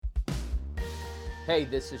Hey,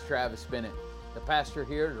 this is Travis Bennett, the pastor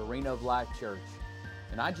here at Arena of Life Church,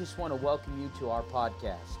 and I just want to welcome you to our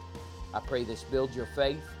podcast. I pray this builds your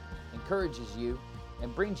faith, encourages you,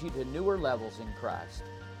 and brings you to newer levels in Christ.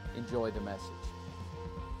 Enjoy the message.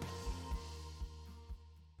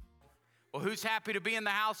 Well, who's happy to be in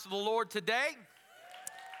the house of the Lord today?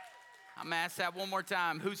 I'm going to ask that one more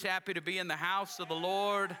time. Who's happy to be in the house of the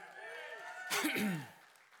Lord?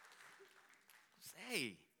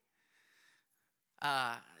 Hey.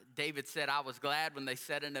 David said, I was glad when they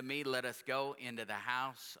said unto me, let us go into the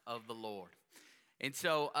house of the Lord. And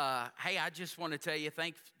so, hey, I just want to tell you,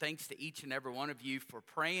 thanks to each and every one of you for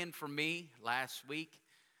praying for me last week.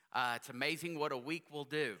 It's amazing what a week will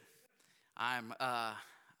do. I'm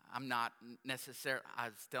not necessarily, I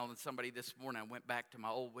was telling somebody this morning, I went back to my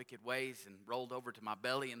old wicked ways and rolled over to my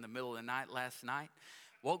belly in the middle of the night last night.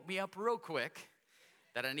 Woke me up real quick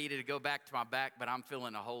that I needed to go back to my back, but I'm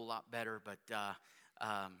feeling a whole lot better. But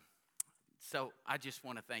so I just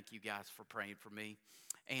want to thank you guys for praying for me.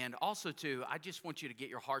 And also, too, I just want you to get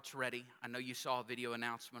your hearts ready. I know you saw a video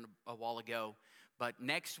announcement a while ago, but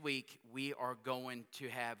next week we are going to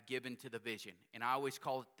have Given to the Vision. And I always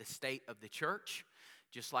call it the state of the church,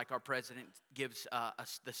 just like our president gives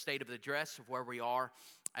us the state of the address of where we are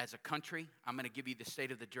as a country. I'm going to give you the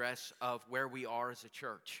state of the address of where we are as a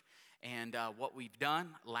church and what we've done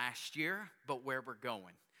last year, but where we're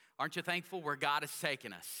going. Aren't you thankful where God has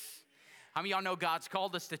taken us? How many of y'all know God's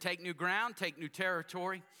called us to take new ground, take new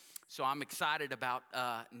territory? So I'm excited about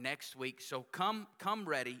next week. So come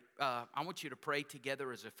ready. I want you to pray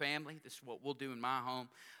together as a family. This is what we'll do in my home,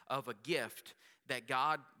 of a gift that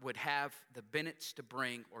God would have the Bennetts to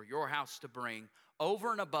bring, or your house to bring,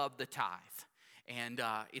 over and above the tithe. And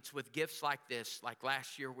it's with gifts like this, like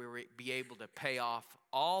last year, we were be able to pay off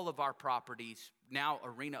all of our properties. Now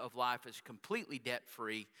Arena of Life is completely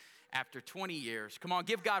debt-free after 20 years. Come on,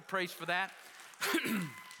 give God praise for that.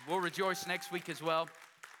 We'll rejoice next week as well.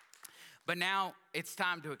 But now it's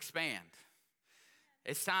time to expand.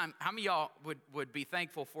 It's time. How many of y'all would be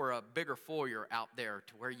thankful for a bigger foyer out there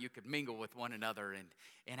to where you could mingle with one another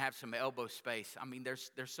and have some elbow space? I mean,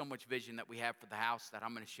 there's so much vision that we have for the house that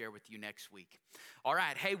I'm going to share with you next week. All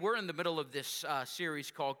right. Hey, we're in the middle of this series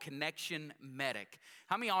called Connection Medic.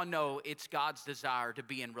 How many of y'all know it's God's desire to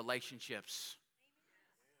be in relationships?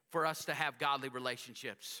 For us to have godly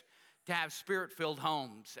relationships, to have spirit-filled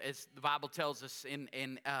homes, as the Bible tells us in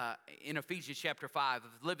Ephesians chapter 5, of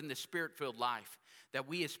living the spirit-filled life, that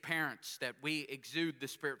we as parents, that we exude the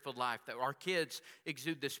spirit-filled life, that our kids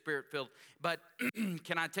exude the spirit-filled. But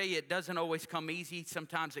can I tell you, it doesn't always come easy.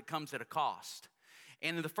 Sometimes it comes at a cost.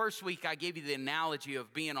 And in the first week, I gave you the analogy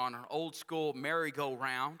of being on an old-school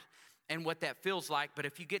merry-go-round and what that feels like. But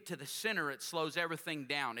if you get to the center, it slows everything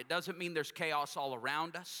down. It doesn't mean there's chaos all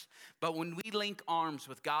around us. But when we link arms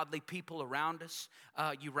with godly people around us,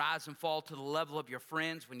 you rise and fall to the level of your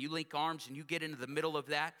friends. When you link arms and you get into the middle of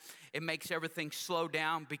that, it makes everything slow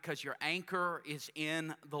down because your anchor is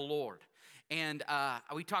in the Lord. And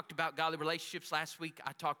we talked about godly relationships last week.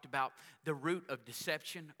 I talked about the root of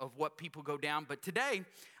deception, of what people go down. But today,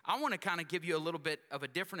 I want to kind of give you a little bit of a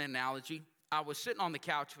different analogy. I was sitting on the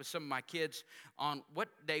couch with some of my kids on what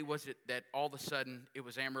day was it that all of a sudden it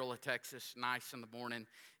was Amarillo, Texas, nice in the morning.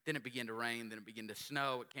 Then it began to rain. Then it began to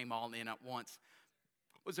snow. It came all in at once.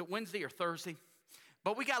 Was it Wednesday or Thursday?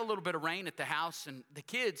 But we got a little bit of rain at the house, and the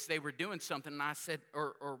kids, they were doing something, and I said,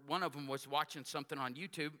 or one of them was watching something on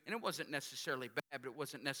YouTube, and it wasn't necessarily bad, but it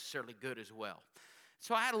wasn't necessarily good as well.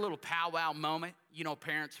 So I had a little powwow moment. You know,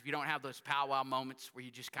 parents, if you don't have those powwow moments where you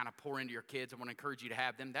just kind of pour into your kids, I want to encourage you to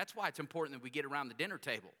have them. That's why it's important that we get around the dinner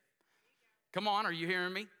table. Come on, are you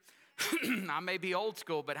hearing me? I may be old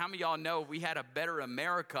school, but how many of y'all know we had a better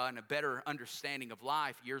America and a better understanding of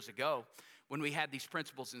life years ago when we had these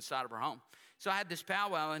principles inside of our home? So I had this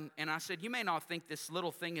powwow, and I said, you may not think this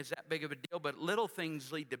little thing is that big of a deal, but little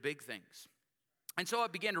things lead to big things. And so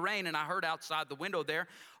it began to rain, and I heard outside the window there,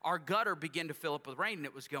 our gutter began to fill up with rain, and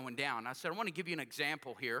it was going down. I said, I want to give you an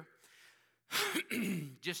example here,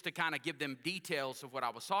 just to kind of give them details of what I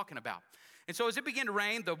was talking about. And so as it began to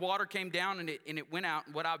rain, the water came down, and it went out.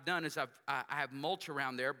 And what I've done is I have mulch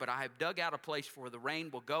around there, but I have dug out a place where the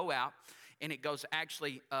rain will go out, and it goes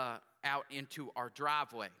actually out into our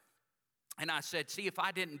driveway. And I said, see, if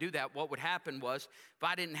I didn't do that, what would happen was, if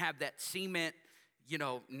I didn't have that cement,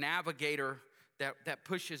 navigator that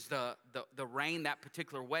pushes the rain that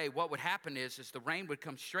particular way, what would happen is the rain would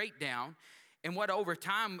come straight down, and what over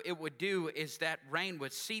time it would do is that rain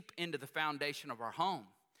would seep into the foundation of our home.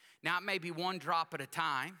 Now, it may be one drop at a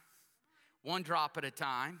time,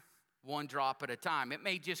 one drop at a time. It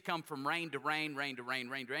may just come from rain to rain, rain to rain,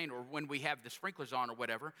 rain to rain, or when we have the sprinklers on or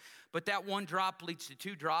whatever. But that one drop leads to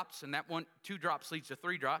 2 drops, and that 2 drops leads to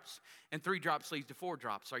 3 drops, and 3 drops leads to 4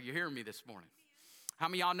 drops. Are you hearing me this morning? How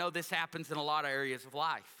many of y'all know this happens in a lot of areas of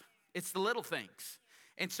life? It's the little things.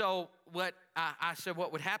 And so what I said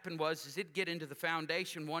what would happen is it'd get into the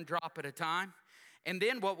foundation 1 drop at a time. And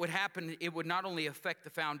then what would happen, it would not only affect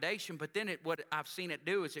the foundation, but then what I've seen it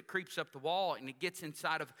do is it creeps up the wall and it gets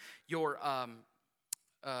inside of your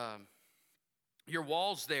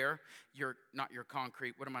walls there, not your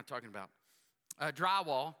concrete, what am I talking about?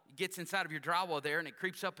 Drywall. It gets inside of your drywall there and it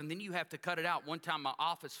creeps up, and then you have to cut it out. One time my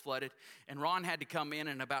office flooded and Ron had to come in,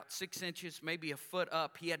 and about 6 inches, maybe a foot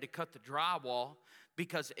up, he had to cut the drywall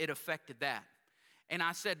because it affected that. And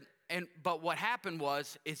I said, but what happened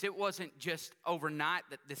is it wasn't just overnight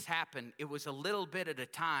that this happened. It was a little bit at a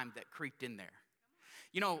time that creeped in there.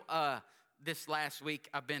 You know, this last week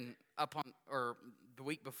I've been up on, or the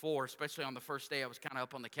week before, especially on the first day, I was kind of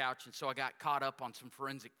up on the couch, and so I got caught up on some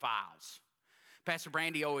forensic files. Pastor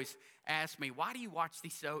Brandy always asks me, why do you watch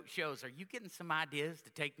these shows? Are you getting some ideas to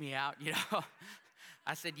take me out? You know,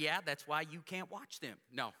 I said, yeah, that's why you can't watch them.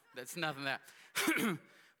 No, that's nothing that.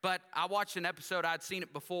 But I watched an episode, I'd seen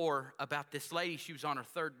it before, about this lady. She was on her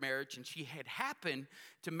 3rd marriage, and she had happened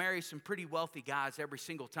to marry some pretty wealthy guys every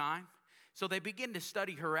single time. So they began to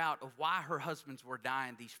study her out of why her husbands were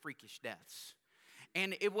dying these freakish deaths.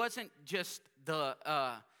 And it wasn't just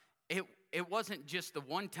it wasn't just the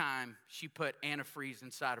one time she put antifreeze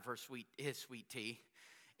inside of his sweet tea.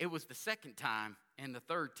 It was the 2nd time, and the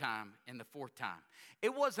 3rd time, and the 4th time.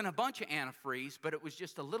 It wasn't a bunch of antifreeze, but it was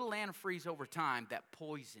just a little antifreeze over time that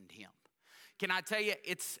poisoned him. Can I tell you,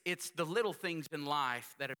 it's the little things in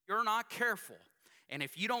life that if you're not careful, and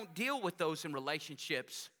if you don't deal with those in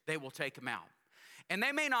relationships, they will take them out. And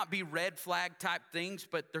they may not be red flag type things,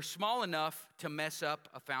 but they're small enough to mess up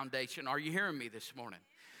a foundation. Are you hearing me this morning?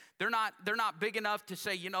 They're not big enough to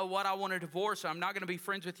say, you know what, I want a divorce. I'm not going to be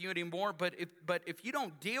friends with you anymore. But if you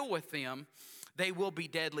don't deal with them, they will be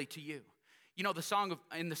deadly to you. You know,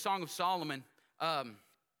 in the Song of Solomon,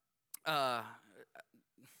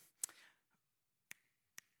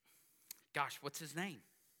 what's his name?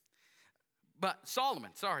 But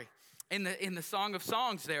Solomon, sorry. In the Song of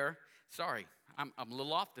Songs there, sorry, I'm a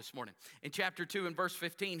little off this morning. In chapter 2 and verse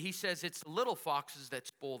 15, he says it's the little foxes that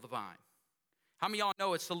spoil the vine. How many of y'all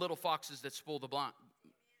know it's the little foxes that spoil the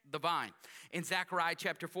vine? In Zechariah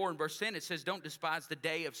chapter 4 and verse 10, it says, don't despise the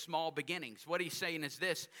day of small beginnings. What he's saying is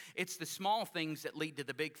this: it's the small things that lead to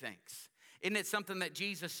the big things. Isn't it something that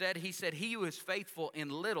Jesus said? He said, he who is faithful in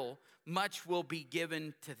little, much will be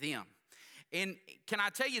given to them. And can I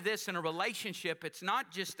tell you this, in a relationship, it's not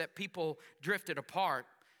just that people drifted apart.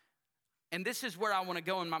 And this is where I want to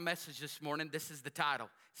go in my message this morning. This is the title,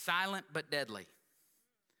 Silent but Deadly.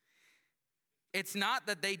 It's not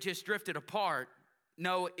that they just drifted apart.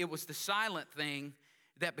 No, it was the silent thing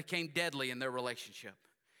that became deadly in their relationship.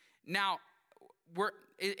 Now,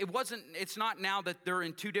 it's not now that they're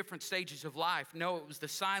in 2 different stages of life. No, it was the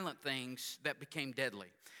silent things that became deadly.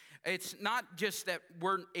 It's not just that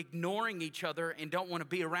we're ignoring each other and don't want to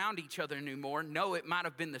be around each other anymore. No, it might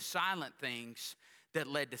have been the silent things that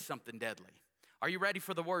led to something deadly. Are you ready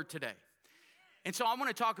for the word today? And so I want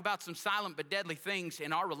to talk about some silent but deadly things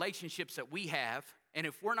in our relationships that we have. And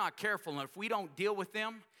if we're not careful and if we don't deal with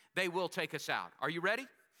them, they will take us out. Are you ready?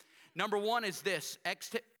 Number 1 is this: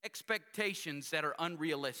 expectations that are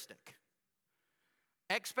unrealistic.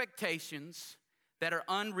 Expectations that are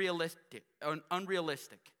unrealistic.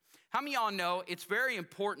 How many of y'all know it's very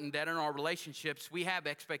important that in our relationships we have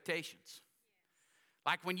expectations?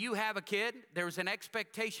 Like when you have a kid, there's an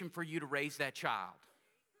expectation for you to raise that child.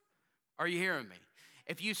 Are you hearing me?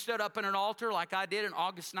 If you stood up in an altar like I did on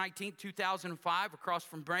August 19th, 2005, across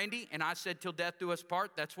from Brandy, and I said, till death do us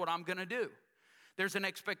part, that's what I'm going to do. There's an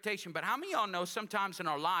expectation. But how many of y'all know sometimes in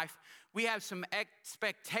our life, we have some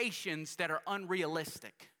expectations that are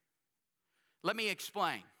unrealistic? Let me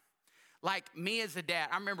explain. Like me as a dad,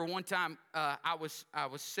 I remember one time I was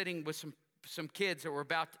sitting with some kids that were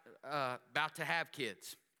about to have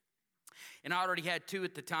kids. And I already had 2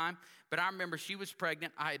 at the time, but I remember she was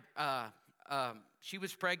pregnant. She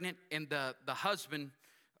was pregnant, and the husband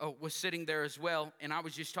was sitting there as well. And I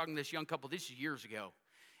was just talking to this young couple. This is years ago,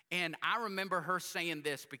 and I remember her saying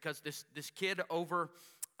this because this kid over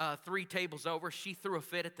 3 tables over, she threw a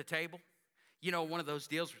fit at the table. You know, one of those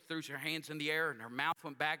deals where threw her hands in the air and her mouth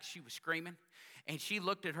went back. She was screaming, and she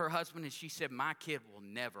looked at her husband and she said, "My kid will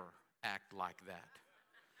never act like that."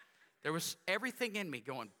 There was everything in me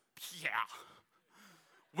going, yeah.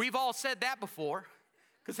 We've all said that before.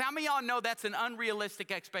 Because how many of y'all know that's an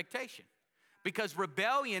unrealistic expectation? Because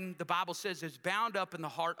rebellion, the Bible says, is bound up in the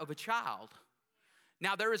heart of a child.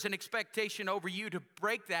 Now, there is an expectation over you to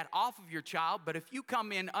break that off of your child, but if you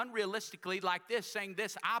come in unrealistically like this, saying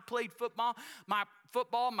this, I played football, my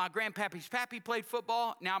grandpappy's pappy played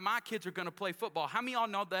football, now my kids are going to play football. How many of y'all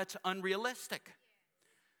know that's unrealistic?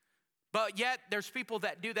 But yet, there's people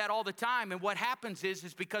that do that all the time, and what happens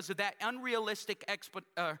is because of that unrealistic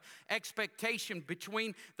expectation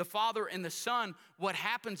between the father and the son, what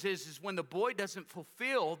happens is when the boy doesn't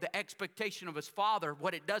fulfill the expectation of his father,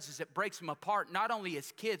 what it does is it breaks him apart, not only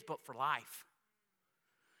as kids, but for life.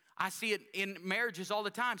 I see it in marriages all the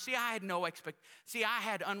time. See, I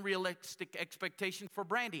had unrealistic expectations for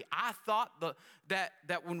Brandy. I thought that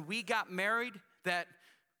when we got married, that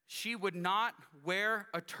she would not wear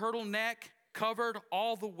a turtleneck covered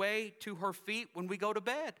all the way to her feet when we go to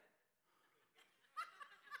bed.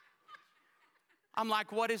 I'm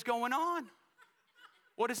like, what is going on?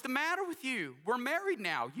 What is the matter with you? We're married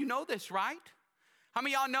now. You know this, right? How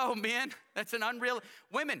many of y'all know, men,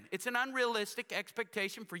 women, it's an unrealistic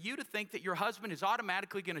expectation for you to think that your husband is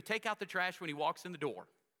automatically going to take out the trash when he walks in the door.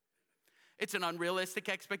 It's an unrealistic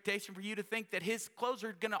expectation for you to think that his clothes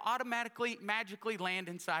are going to automatically, magically land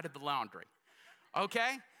inside of the laundry.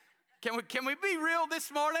 Okay? Can we be real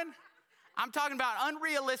this morning? I'm talking about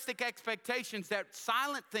unrealistic expectations, that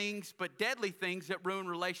silent things but deadly things that ruin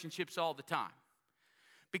relationships all the time.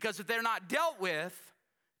 Because if they're not dealt with,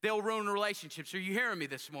 they'll ruin relationships. Are you hearing me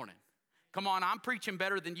this morning? Come on, I'm preaching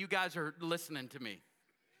better than you guys are listening to me.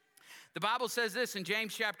 The Bible says this in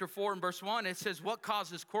James chapter 4 and verse 1. It says, what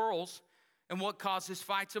causes quarrels and what causes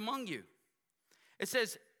fights among you? It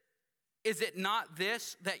says, is it not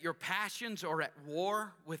this, that your passions are at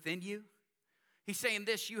war within you? He's saying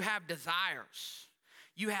this, you have desires,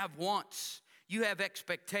 you have wants, you have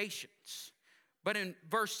expectations. But in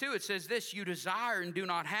verse 2, it says this, you desire and do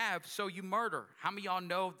not have, so you murder. How many of y'all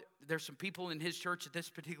know there's some people in his church at this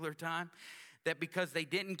particular time that because they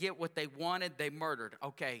didn't get what they wanted, they murdered?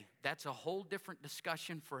 Okay, that's a whole different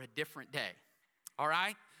discussion for a different day, all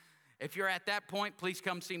right? If you're at that point, please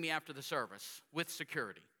come see me after the service with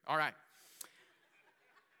security, all right?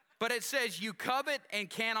 But it says you covet and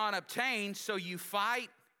cannot obtain, so you fight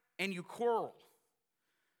and you quarrel.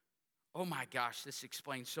 Oh my gosh, this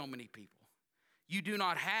explains so many people. You do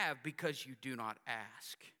not have because you do not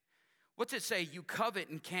ask. What's it say? You covet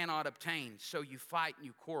and cannot obtain, so you fight and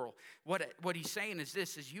you quarrel. What he's saying is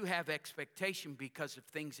this, is you have expectation because of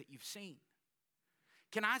things that you've seen.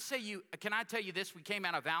 Can I tell you this? We came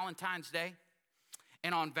out of Valentine's Day,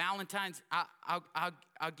 and on Valentine's,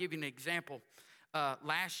 I'll give you an example.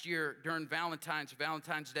 Last year during Valentine's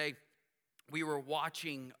Day, we were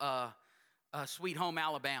watching Sweet Home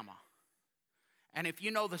Alabama. And if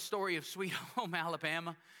you know the story of Sweet Home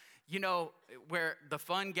Alabama, you know where the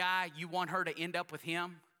fun guy, you want her to end up with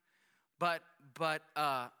him,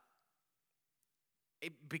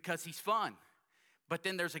 because he's fun. But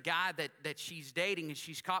then there's a guy that she's dating, and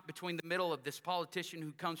she's caught between the middle of this politician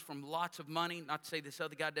who comes from lots of money. Not to say this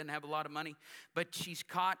other guy doesn't have a lot of money, but she's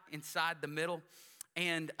caught inside the middle.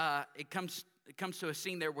 And it comes to a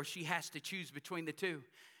scene there where she has to choose between the two.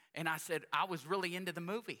 And I said, I was really into the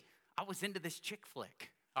movie. I was into this chick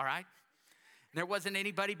flick, all right? There wasn't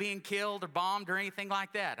anybody being killed or bombed or anything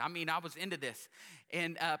like that. I mean, I was into this.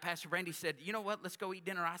 And Pastor Brandy said, you know what, let's go eat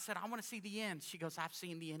dinner. I said, I want to see the end. She goes, I've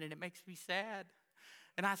seen the end, and it makes me sad.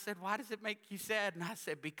 And I said, why does it make you sad? And I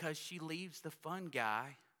said, because she leaves the fun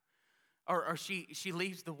guy, or she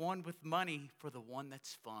leaves the one with money for the one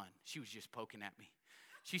that's fun. She was just poking at me.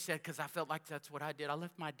 She said, because I felt like that's what I did. I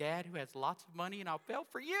left my dad who has lots of money, and I fell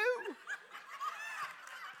for you.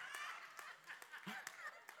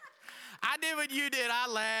 I did what you did. I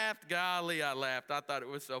laughed. Golly, I laughed. I thought it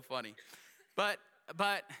was so funny. But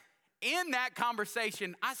in that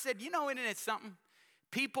conversation, I said, you know, isn't it something?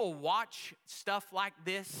 People watch stuff like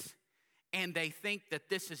this, and they think that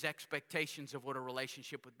this is expectations of what a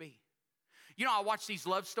relationship would be. You know, I watch these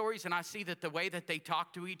love stories, and I see that the way that they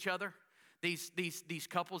talk to each other, these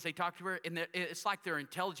couples, they talk to her, and it's like they're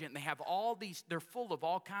intelligent, and they have they're full of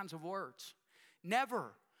all kinds of words.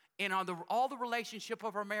 Never in all the relationship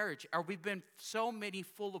of our marriage are we been so many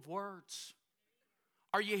full of words.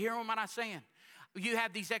 Are you hearing what I'm saying? You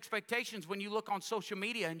have these expectations when you look on social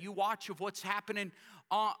media and you watch of what's happening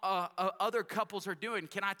other couples are doing.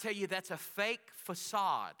 Can I tell you that's a fake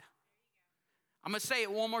facade? I'm going to say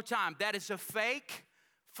it one more time. That is a fake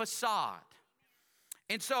facade.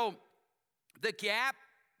 And so the gap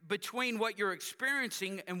between what you're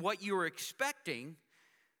experiencing and what you're expecting,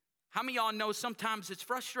 how many of y'all know sometimes it's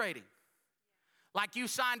frustrating? Like you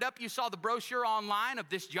signed up, you saw the brochure online of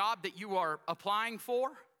this job that you are applying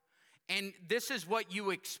for, and this is what you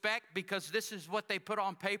expect because this is what they put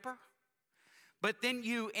on paper. But then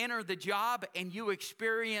you enter the job and you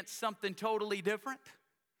experience something totally different.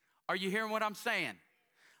 Are you hearing what I'm saying?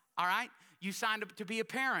 All right? You signed up to be a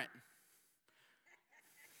parent.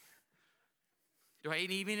 Do I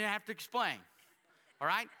even have to explain? All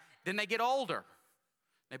right? Then they get older.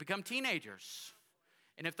 They become teenagers.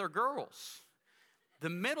 And if they're girls, the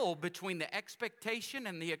middle between the expectation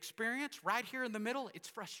and the experience, right here in the middle, it's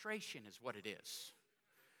frustration is what it is.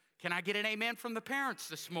 Can I get an amen from the parents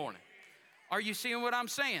this morning? Are you seeing what I'm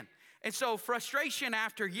saying? And so frustration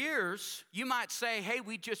after years, you might say, hey,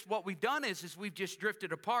 what we've done is we've just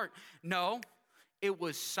drifted apart. No, it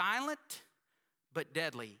was silent but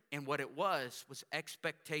deadly. And what it was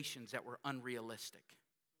expectations that were unrealistic.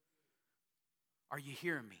 Are you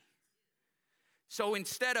hearing me? So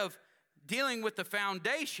instead of dealing with the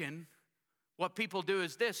foundation, what people do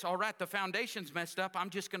is this. All right, the foundation's messed up. I'm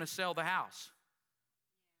just going to sell the house.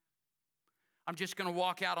 I'm just going to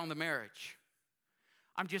walk out on the marriage.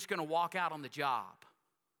 I'm just going to walk out on the job.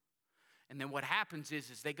 And then what happens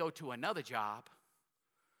is they go to another job,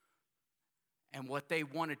 and what they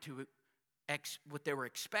what they were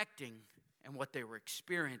expecting and what they were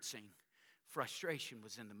experiencing, frustration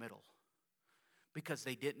was in the middle because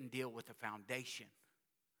they didn't deal with the foundation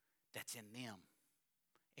that's in them.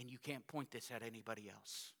 And you can't point this at anybody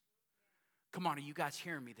else. Come on, are you guys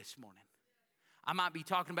hearing me this morning? I might be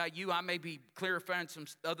talking about you. I may be clarifying some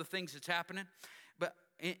other things that's happening. But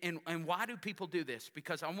and why do people do this?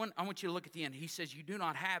 Because I want you to look at the end. He says, you do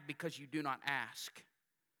not have because you do not ask.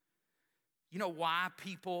 You know why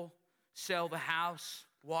people sell the house,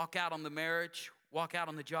 walk out on the marriage, walk out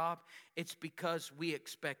on the job? It's because we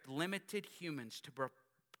expect limited humans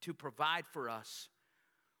to provide for us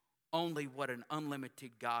only what an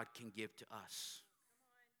unlimited God can give to us.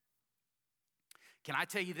 Can I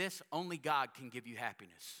tell you this? Only God can give you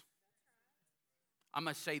happiness. I'm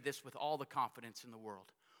going to say this with all the confidence in the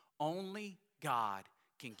world. Only God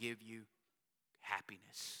can give you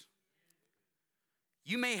happiness.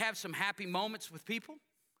 You may have some happy moments with people.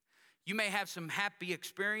 You may have some happy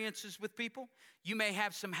experiences with people. You may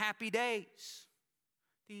have some happy days.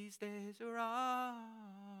 These days are ours.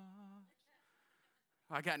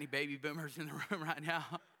 I got any baby boomers in the room right now?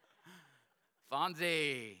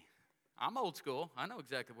 Fonzie. I'm old school. I know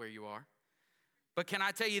exactly where you are. But can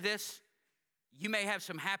I tell you this? You may have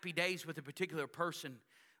some happy days with a particular person,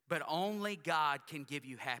 but only God can give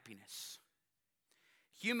you happiness.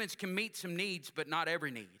 Humans can meet some needs, but not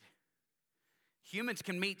every need. Humans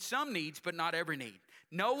can meet some needs, but not every need.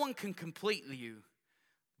 No one can complete you,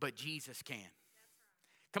 but Jesus can.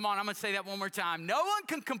 Come on, I'm going to say that one more time. No one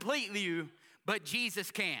can complete you, but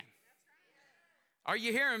Jesus can. Are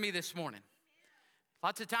you hearing me this morning?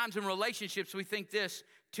 Lots of times in relationships, we think this,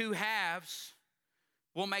 two halves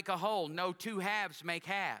will make a whole. No, two halves make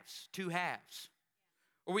halves, two halves.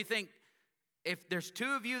 Or we think if there's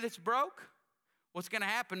two of you that's broke, what's going to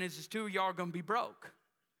happen is two of y'all are going to be broke.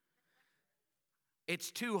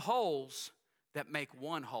 It's two wholes that make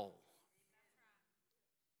one whole.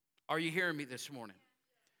 Are you hearing me this morning?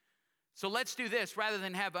 So let's do this. Rather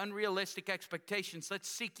than have unrealistic expectations, let's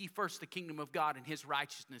seek ye first the kingdom of God and his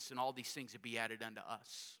righteousness, and all these things will be added unto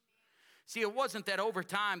us. See, it wasn't that over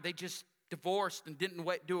time they just divorced and didn't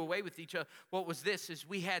do away with each other. What was this is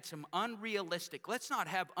we had some unrealistic. Let's not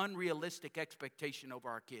have unrealistic expectation over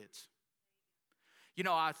our kids. You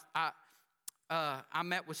know, I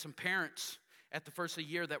met with some parents at the first of the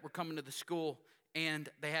year that were coming to the school, and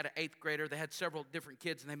they had an 8th grader. They had several different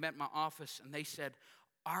kids, and they met in my office, and they said,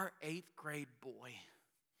 our 8th grade boy,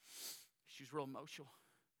 she was real emotional.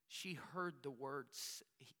 She heard the words,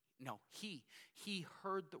 he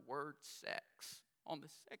heard the word sex on the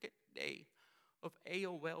second day of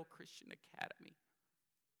AOL Christian Academy.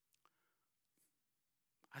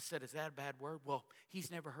 I said, is that a bad word? Well,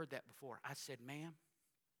 he's never heard that before. I said, ma'am,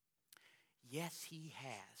 yes, he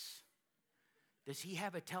has. Does he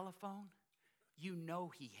have a telephone? You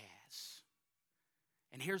know he has.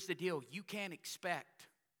 And here's the deal. You can't expect,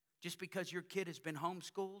 just because your kid has been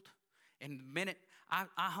homeschooled, and the minute, I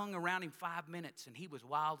hung around him 5 minutes, and he was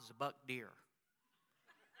wild as a buck deer.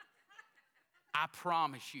 I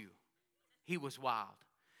promise you, he was wild.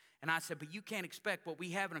 And I said, but you can't expect what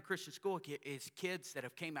we have in a Christian school is kids that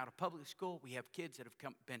have came out of public school. We have kids that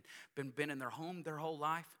have been in their home their whole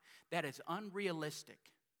life. That is unrealistic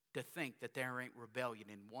to think that there ain't rebellion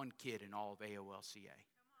in one kid in all of AOLCA.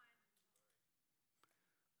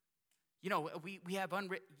 You know, we have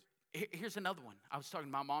here's another one. I was talking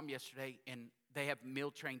to my mom yesterday, and they have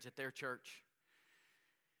meal trains at their church.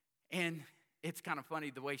 And it's kind of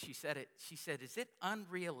funny the way she said it. She said, is it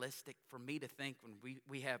unrealistic for me to think when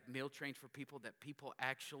we have meal trains for people that people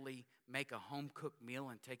actually make a home-cooked meal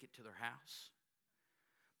and take it to their house?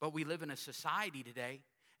 But we live in a society today,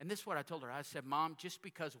 and this is what I told her. I said, Mom, just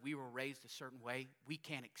because we were raised a certain way, we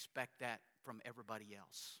can't expect that from everybody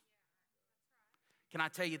else. Can I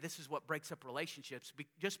tell you, this is what breaks up relationships.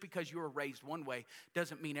 Just because you were raised one way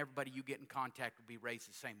doesn't mean everybody you get in contact will be raised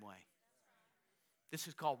the same way. This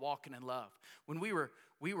is called walking in love. When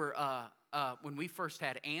we first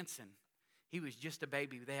had Anson, he was just a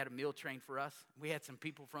baby. They had a meal train for us. We had some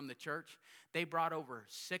people from the church. They brought over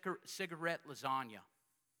cigarette lasagna.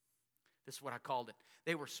 This is what I called it.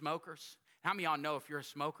 They were smokers. How many of y'all know if you're a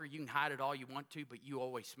smoker, you can hide it all you want to, but you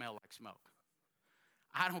always smell like smoke?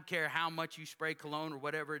 I don't care how much you spray cologne or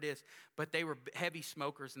whatever it is, but they were heavy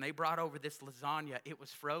smokers, and they brought over this lasagna. It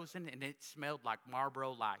was frozen, and it smelled like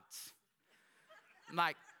Marlboro Lights. I'm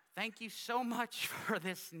like, thank you so much for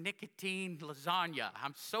this nicotine lasagna.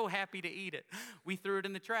 I'm so happy to eat it. We threw it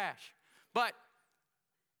in the trash. But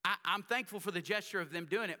I'm thankful for the gesture of them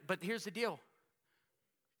doing it. But here's the deal.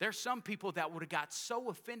 There's some people that would have got so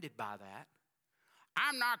offended by that.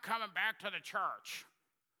 I'm not coming back to the church.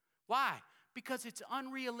 Why? Because it's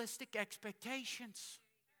unrealistic expectations.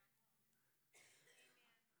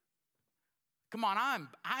 Come on,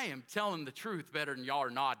 I am telling the truth better than y'all are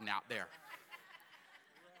nodding out there.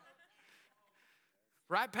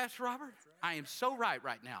 Right, Pastor Robert? I am so right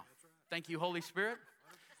now. Thank you, Holy Spirit.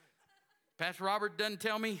 Pastor Robert doesn't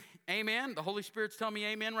tell me amen. The Holy Spirit's telling me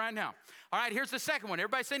amen right now. All right, here's the second one.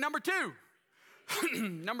 Everybody say number 2.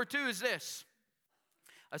 Number 2 is this.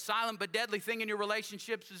 A silent but deadly thing in your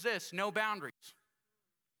relationships is this: no boundaries.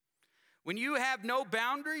 When you have no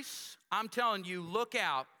boundaries, I'm telling you, look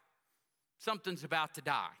out. Something's about to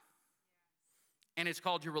die. And it's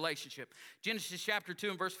called your relationship. Genesis chapter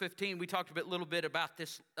 2 and verse 15, we talked a little bit about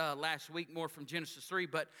this last week, more from Genesis 3.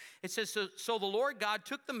 But it says, so the Lord God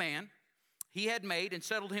took the man he had made and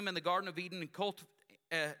settled him in the Garden of Eden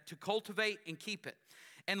and to cultivate and keep it.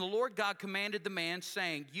 And the Lord God commanded the man,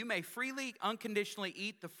 saying, you may freely, unconditionally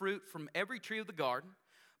eat the fruit from every tree of the garden,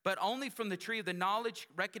 but only from the tree of the knowledge,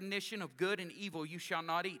 recognition of good and evil you shall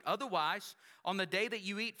not eat. Otherwise, on the day that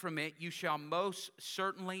you eat from it, you shall most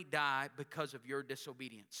certainly die because of your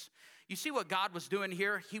disobedience. You see what God was doing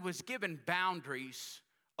here? He was giving boundaries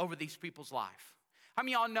over these people's life. How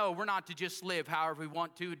many of y'all know we're not to just live however we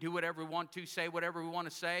want to, do whatever we want to, say whatever we want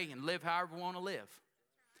to say, and live however we want to live?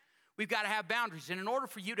 We've got to have boundaries. And in order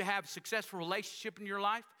for you to have a successful relationship in your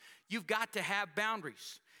life, you've got to have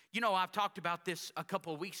boundaries. You know, I've talked about this a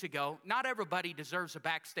couple of weeks ago. Not everybody deserves a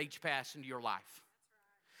backstage pass into your life.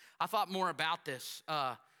 I thought more about this,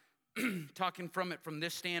 talking from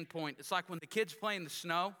this standpoint. It's like when the kids play in the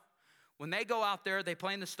snow. When they go out there, they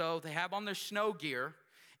play in the snow, they have on their snow gear,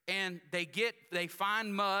 and they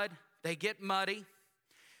find mud, they get muddy.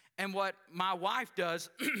 And what my wife does,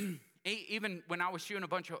 even when I was shoeing a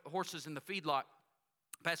bunch of horses in the feedlot,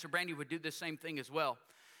 Pastor Brandy would do the same thing as well.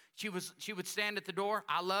 She would stand at the door.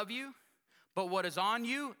 I love you, but what is on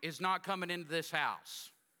you is not coming into this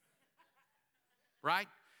house. Right?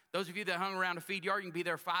 Those of you that hung around a feed yard, you can be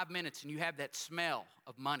there 5 minutes and you have that smell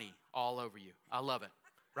of money all over you. I love it.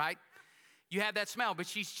 Right? You have that smell, but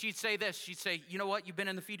she'd say this. She'd say, you know what? You've been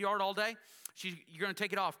in the feed yard all day. You're going to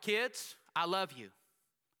take it off. Kids, I love you.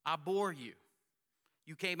 I bore you.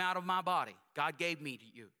 You came out of my body. God gave me to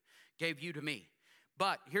you, gave you to me.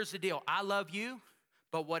 But here's the deal. I love you,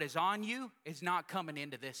 but what is on you is not coming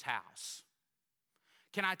into this house.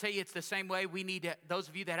 Can I tell you, it's the same way we need to, those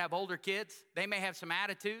of you that have older kids, they may have some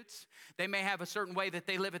attitudes. They may have a certain way that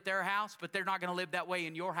they live at their house, but they're not going to live that way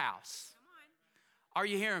in your house. Are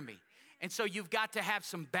you hearing me? And so you've got to have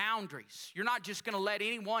some boundaries. You're not just going to let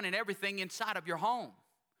anyone and everything inside of your home.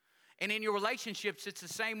 And in your relationships, it's the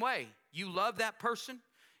same way. You love that person.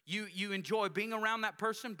 You enjoy being around that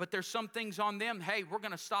person, but there's some things on them. Hey, we're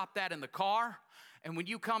going to stop that in the car. And when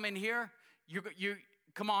you come in here, you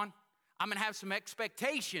come on. I'm going to have some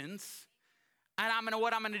expectations. And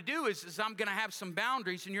what I'm going to do is I'm going to have some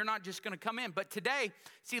boundaries, and you're not just going to come in. But today,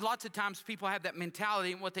 see, lots of times people have that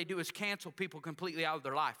mentality, and what they do is cancel people completely out of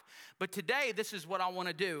their life. But today, this is what I want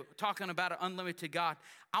to do. Talking about an unlimited God,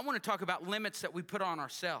 I want to talk about limits that we put on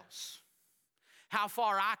ourselves. How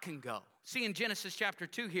far I can go. See, in Genesis chapter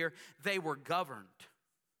 2 here, they were governed.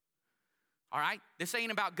 All right? This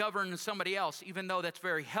ain't about governing somebody else, even though that's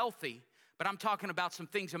very healthy. But I'm talking about some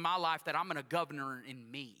things in my life that I'm going to govern in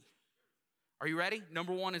me. Are you ready?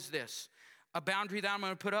 Number 1 is this. A boundary that I'm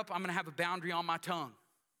going to put up, I'm going to have a boundary on my tongue.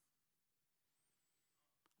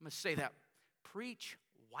 I'm going to say that. Preach,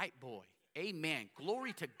 white boy. Amen.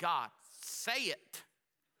 Glory to God. Say it.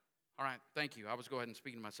 All right, thank you. I was going ahead and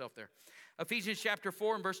speaking to myself there. Ephesians chapter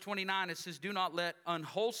 4 and verse 29, it says, do not let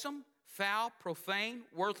unwholesome, foul, profane,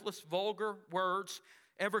 worthless, vulgar words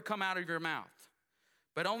ever come out of your mouth,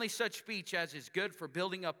 but only such speech as is good for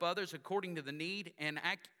building up others according to the need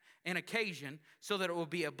and occasion, so that it will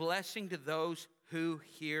be a blessing to those who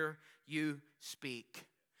hear you speak.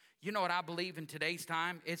 You know what I believe in today's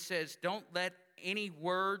time? It says, don't let any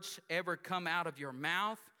words ever come out of your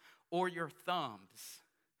mouth or your thumbs.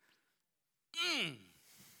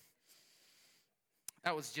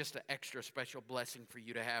 That was just an extra special blessing for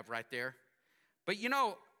you to have right there. But you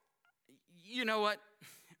know what?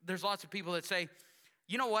 There's lots of people that say,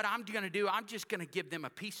 you know what I'm going to do? I'm just going to give them a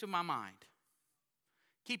piece of my mind.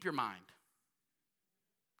 Keep your mind.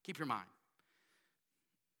 Keep your mind.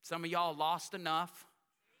 Some of y'all lost enough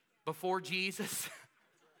before Jesus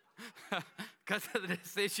because of the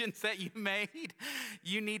decisions that you made.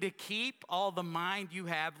 You need to keep all the mind you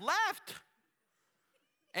have left.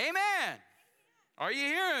 Amen. Are you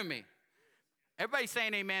hearing me? Everybody's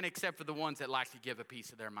saying amen except for the ones that like to give a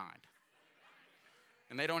piece of their mind.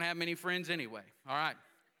 And they don't have many friends anyway. All right.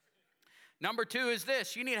 Number 2 is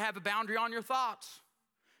this. You need to have a boundary on your thoughts.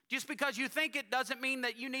 Just because you think it doesn't mean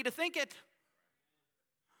that you need to think it.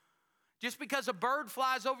 Just because a bird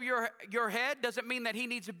flies over your head doesn't mean that he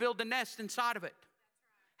needs to build a nest inside of it.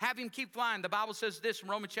 Have him keep flying. The Bible says this in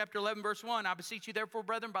Romans chapter 11, verse 1. I beseech you, therefore,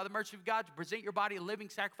 brethren, by the mercy of God, to present your body a living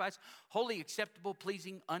sacrifice, holy, acceptable,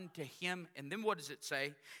 pleasing unto him. And then what does it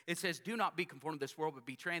say? It says, do not be conformed to this world, but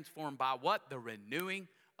be transformed by what? The renewing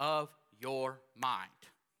of your mind.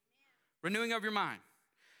 Renewing of your mind.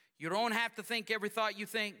 You don't have to think every thought you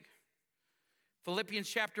think. Philippians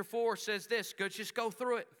chapter 4 says this. Just go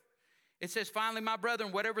through it. It says, finally, my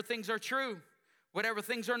brethren, whatever things are true, whatever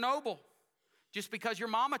things are noble. Just because your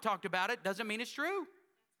mama talked about it doesn't mean it's true.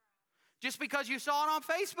 Just because you saw it on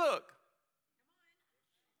Facebook.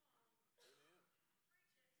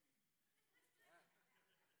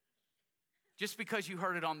 Just because you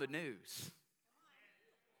heard it on the news.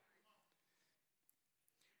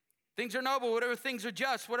 Things are noble, whatever things are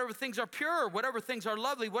just, whatever things are pure, whatever things are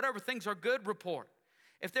lovely, whatever things are good, report.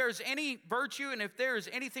 If there is any virtue and if there is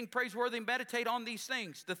anything praiseworthy, meditate on these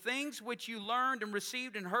things. The things which you learned and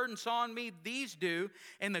received and heard and saw in me, these do,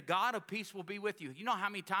 and the God of peace will be with you. You know how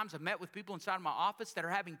many times I've met with people inside of my office that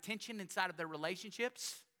are having tension inside of their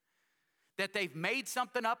relationships? That they've made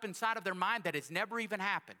something up inside of their mind that has never even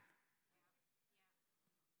happened.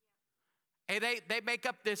 And they make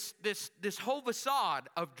up this whole facade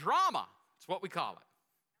of drama. It's what we call it.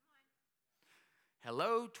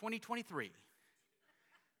 Hello, 2023.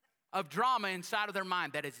 Of drama inside of their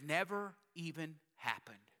mind that has never even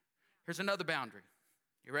happened. Here's another boundary.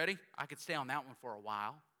 You ready? I could stay on that one for a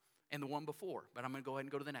while and the one before, but I'm going to go ahead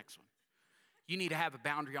and go to the next one. You need to have a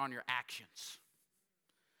boundary on your actions.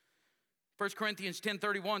 1 Corinthians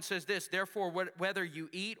 10:31 says this, therefore, whether you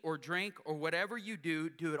eat or drink or whatever you do,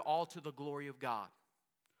 do it all to the glory of God.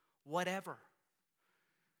 Whatever.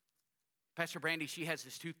 Pastor Brandy, she has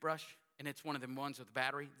this toothbrush, and it's one of them ones with the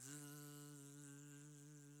battery.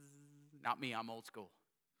 Not me, I'm old school.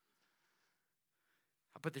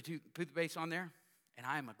 I put the toothpaste on there, and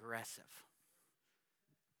I am aggressive.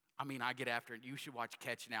 I mean, I get after it. You should watch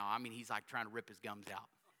Catch Now. I mean, he's like trying to rip his gums out.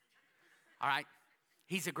 All right?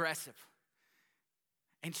 He's aggressive.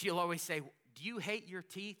 And she'll always say, do you hate your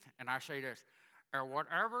teeth? And I say this, or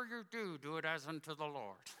whatever you do, do it as unto the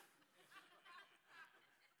Lord.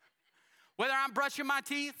 Whether I'm brushing my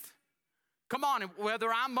teeth, come on,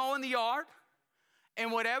 whether I'm mowing the yard,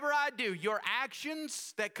 and whatever I do, your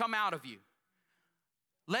actions that come out of you,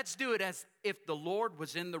 let's do it as if the Lord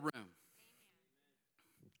was in the room.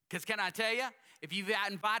 Because can I tell you, if you've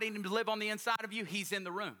invited him to live on the inside of you, he's in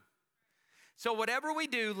the room. So whatever we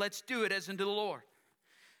do, let's do it as unto the Lord.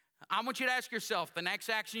 I want you to ask yourself, the next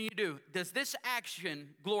action you do, does this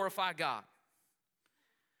action glorify God?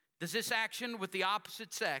 Does this action with the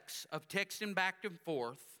opposite sex of texting back and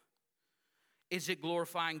forth, is it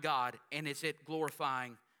glorifying God, and is it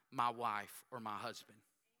glorifying my wife or my husband?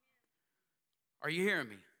 Are you hearing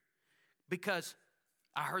me? Because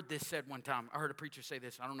I heard this said one time. I heard a preacher say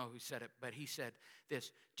this. I don't know who said it, but he said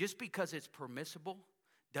this. Just because it's permissible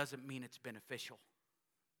doesn't mean it's beneficial.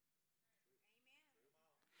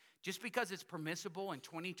 Just because it's permissible in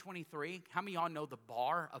 2023, how many of y'all know the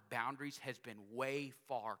bar of boundaries has been way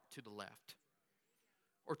far to the left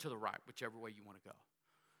or to the right, whichever way you want to go?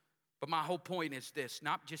 But my whole point is this,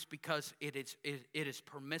 not just because it is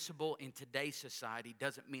permissible in today's society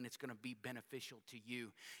doesn't mean it's going to be beneficial to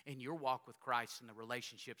you in your walk with Christ and the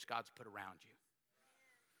relationships God's put around you.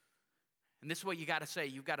 And this is what you got to say.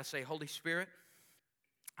 You've got to say, Holy Spirit,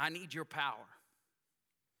 I need your power.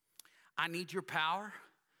 I need your power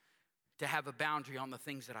to have a boundary on the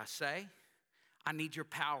things that I say. I need your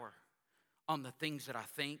power on the things that I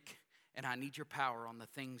think. And I need your power on the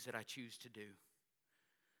things that I choose to do.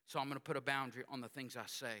 So I'm going to put a boundary on the things I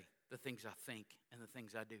say, the things I think, and the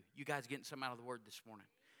things I do. You guys getting something out of the word this morning?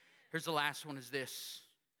 Here's the last one is this.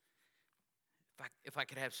 If I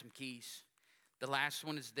could have some keys. The last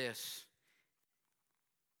one is this.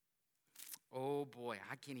 Oh boy,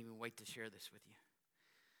 I can't even wait to share this with you.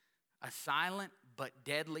 A silent but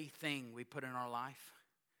deadly thing we put in our life.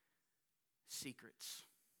 Secrets.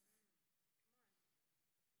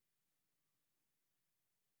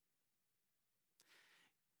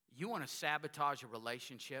 You want to sabotage a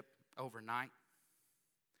relationship overnight?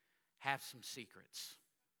 Have some secrets.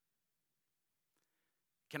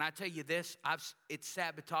 Can I tell you this? It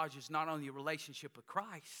sabotages not only your relationship with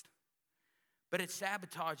Christ, but it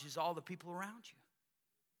sabotages all the people around you.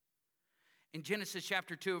 In Genesis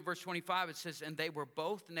chapter 2 verse 25, it says, and they were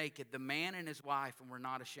both naked, the man and his wife, and were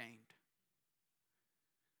not ashamed.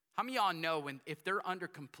 How many of y'all know if they're under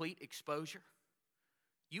complete exposure,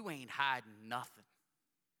 you ain't hiding nothing?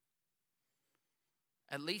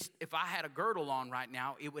 At least if I had a girdle on right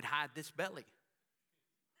now, it would hide this belly.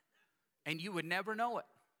 And you would never know it.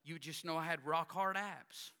 You would just know I had rock hard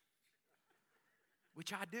abs,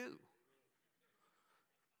 which I do.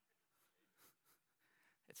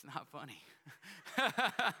 It's not funny.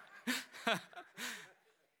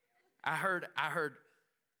 I heard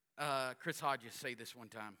Chris Hodges say this one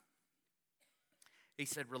time. He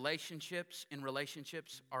said, relationships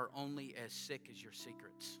are only as sick as your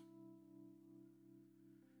secrets.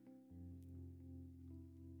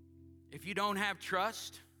 If you don't have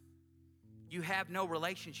trust, you have no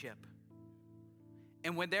relationship.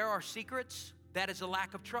 And when there are secrets, that is a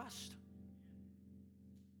lack of trust.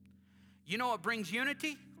 You know what brings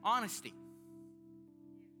unity? Honesty.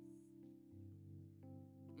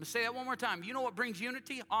 I'm going to say that one more time. You know what brings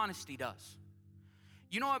unity? Honesty does.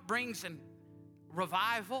 You know what brings an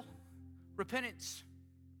revival? Repentance.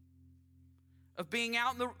 Of being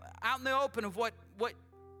out in the open of what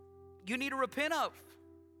you need to repent of.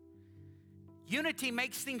 Unity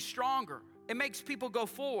makes things stronger. It makes people go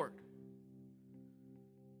forward.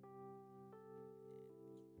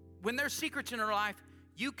 When there's secrets in our life,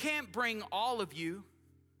 you can't bring all of you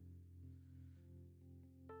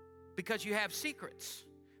because you have secrets.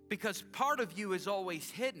 Because part of you is always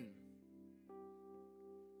hidden.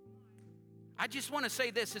 I just want to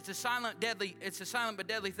say this, it's a silent but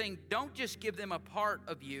deadly thing. Don't just give them a part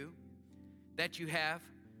of you that you have.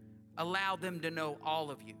 Allow them to know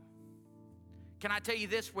all of you. Can I tell you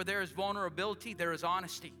this? Where there is vulnerability, there is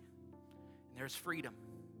honesty. And there's freedom.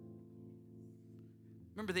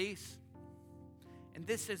 Remember these? And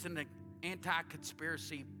this isn't an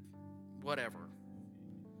anti-conspiracy whatever.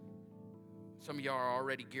 Some of y'all are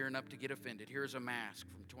already gearing up to get offended. Here's a mask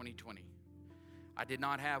from 2020. I did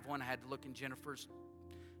not have one. I had to look in Jennifer's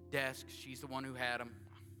desk. She's the one who had them.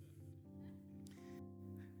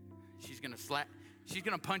 She's going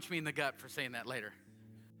to punch me in the gut for saying that later.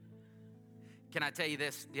 Can I tell you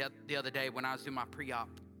this? The other day when I was doing my pre-op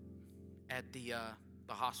at the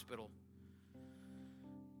hospital,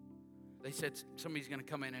 they said somebody's going to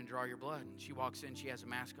come in and draw your blood. And she walks in, she has a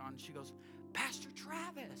mask on, and she goes, Pastor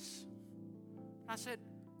Travis. I said,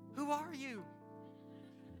 who are you?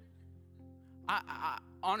 I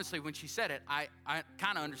honestly, when she said it, I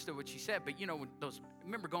kind of understood what she said. But you know,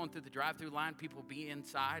 remember going through the drive-through line, people be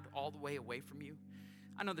inside all the way away from you?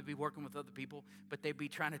 I know they'd be working with other people, but they'd be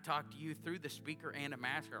trying to talk to you through the speaker and a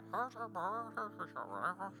mask.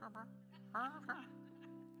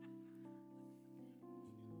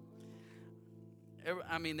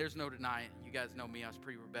 I mean, there's no denying it. You guys know me. I was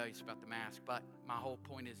pretty rebellious about the mask. But my whole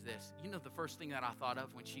point is this. You know the first thing that I thought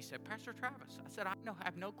of when she said, Pastor Travis? I said, I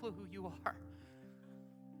have no clue who you are.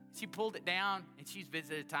 She pulled it down, and she's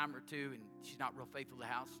visited a time or two, and she's not real faithful to the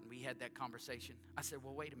house. And we had that conversation. I said,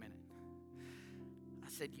 well, wait a minute. I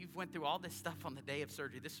said, you've went through all this stuff on the day of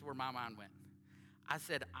surgery. This is where my mind went. I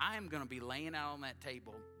said, I am going to be laying out on that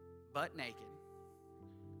table, butt naked,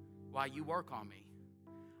 while you work on me.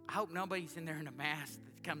 I hope nobody's in there in a mask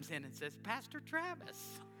that comes in and says, Pastor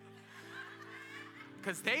Travis.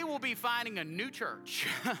 Because they will be finding a new church.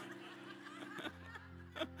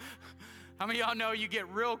 How many of y'all know you get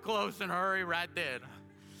real close in a hurry right then?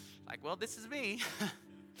 Like, well, this is me.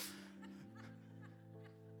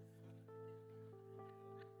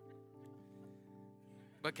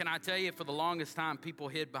 But can I tell you, for the longest time, people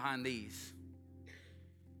hid behind these.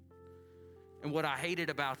 And what I hated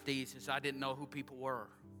about these is I didn't know who people were.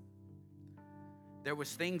 There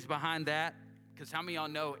was things behind that. Because how many of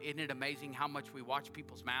y'all know, isn't it amazing how much we watch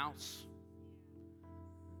people's mouths?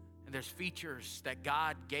 And there's features that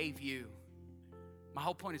God gave you. My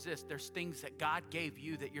whole point is this: there's things that God gave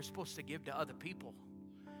you that you're supposed to give to other people.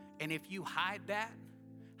 And if you hide that,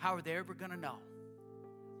 how are they ever going to know?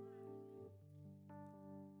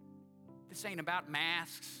 This ain't about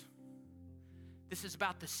masks. This is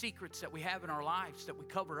about the secrets that we have in our lives that we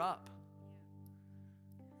cover up.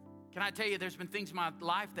 Can I tell you, there's been things in my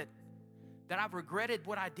life that I've regretted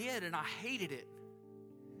what I did and I hated it.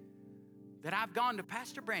 That I've gone to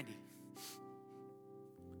Pastor Brandy.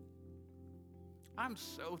 I'm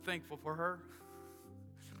so thankful for her.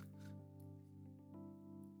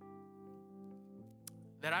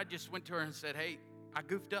 That I just went to her and said, hey, I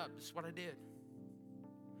goofed up. This is what I did.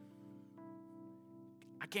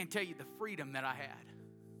 I can't tell you the freedom that I had.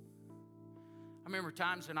 I remember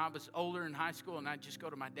times when I was older in high school and I'd just go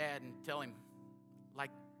to my dad and tell him,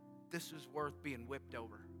 like, this was worth being whipped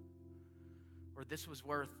over. Or this was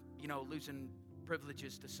worth, losing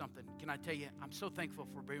privileges to something. Can I tell you, I'm so thankful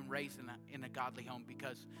for being raised in a godly home,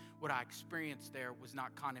 because what I experienced there was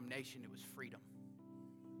not condemnation, it was freedom.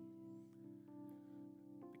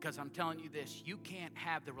 Because I'm telling you this, you can't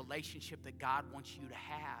have the relationship that God wants you to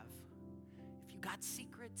have if you got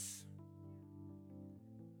secrets.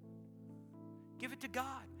 Give it to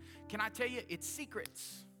God. Can I tell you, it's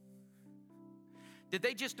secrets. Did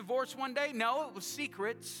they just divorce one day? No, it was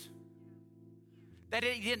secrets that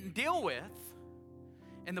he didn't deal with.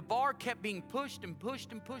 And the bar kept being pushed and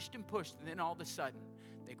pushed and pushed and pushed. And then all of a sudden,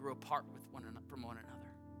 they grew apart from one another.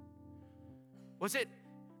 Was it,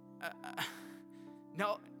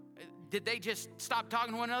 no, did they just stop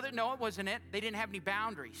talking to one another? No, it wasn't it. They didn't have any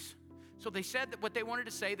boundaries. So they said that what they wanted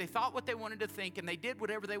to say, they thought what they wanted to think, and they did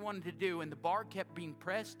whatever they wanted to do. And the bar kept being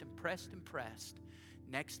pressed and pressed and pressed.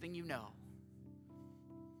 Next thing you know,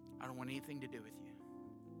 I don't want anything to do with you.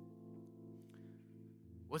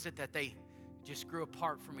 Was it that they just grew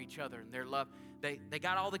apart from each other and their love? They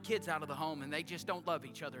got all the kids out of the home and they just don't love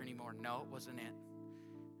each other anymore. No, it wasn't it.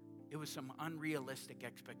 It was some unrealistic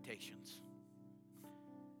expectations.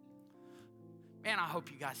 Man, I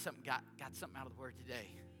hope you guys got something out of the word today.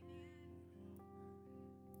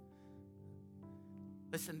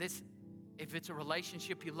 Listen, if it's a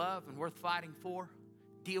relationship you love and worth fighting for,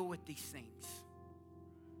 deal with these things.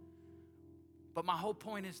 But my whole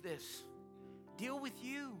point is this: deal with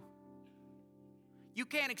you. You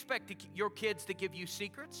can't expect your kids to give you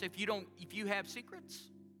secrets if you have secrets.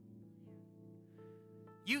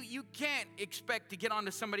 You can't expect to get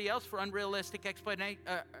onto somebody else for unrealistic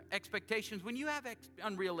expectations when you have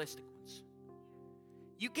unrealistic ones.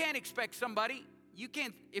 You can't expect somebody.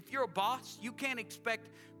 If you're a boss, you can't expect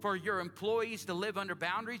for your employees to live under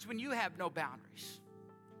boundaries when you have no boundaries.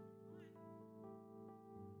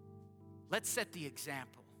 Let's set the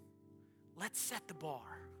example. Let's set the bar.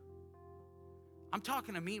 I'm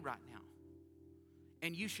talking to me right now.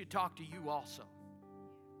 And you should talk to you also.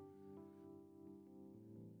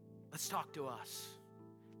 Let's talk to us.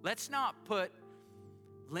 Let's not put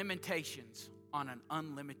limitations on an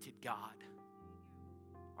unlimited God.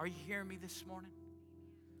 Are you hearing me this morning?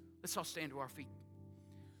 Let's all stand to our feet.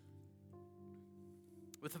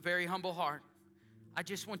 With a very humble heart, I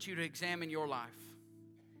just want you to examine your life.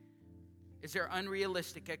 Is there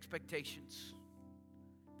unrealistic expectations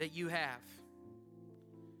that you have?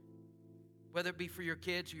 Whether it be for your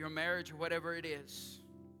kids or your marriage or whatever it is.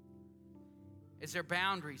 Is there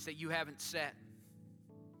boundaries that you haven't set?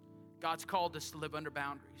 God's called us to live under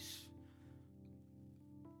boundaries.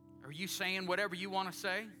 Are you saying whatever you want to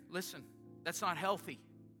say? Listen, that's not healthy.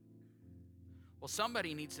 Well,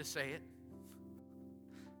 somebody needs to say it.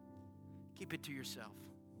 Keep it to yourself.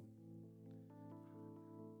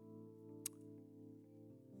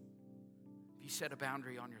 Have you set a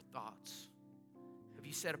boundary on your thoughts? Have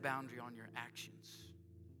you set a boundary on your actions?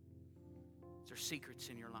 Is there secrets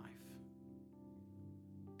in your life?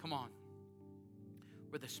 Come on.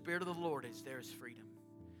 Where the Spirit of the Lord is, there is freedom.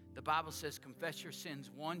 The Bible says, confess your sins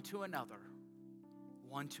one to another,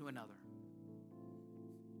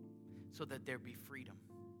 so that there be freedom.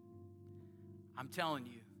 I'm telling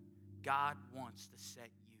you, God wants to set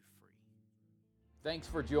you free. Thanks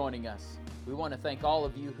for joining us. We want to thank all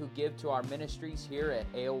of you who give to our ministries here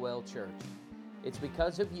at AOL Church. It's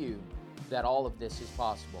because of you that all of this is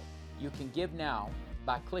possible. You can give now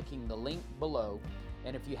by clicking the link below,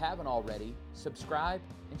 and if you haven't already, subscribe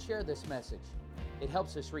and share this message. It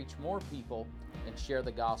helps us reach more people and share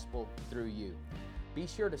the gospel through you. Be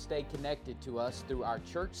sure to stay connected to us through our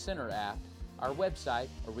Church Center app, our website,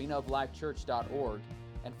 arenaoflifechurch.org,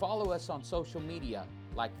 and follow us on social media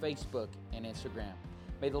like Facebook and Instagram.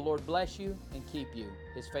 May the Lord bless you and keep you.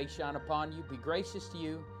 His face shine upon you, be gracious to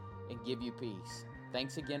you, and give you peace.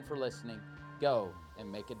 Thanks again for listening. Go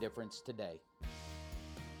and make a difference today.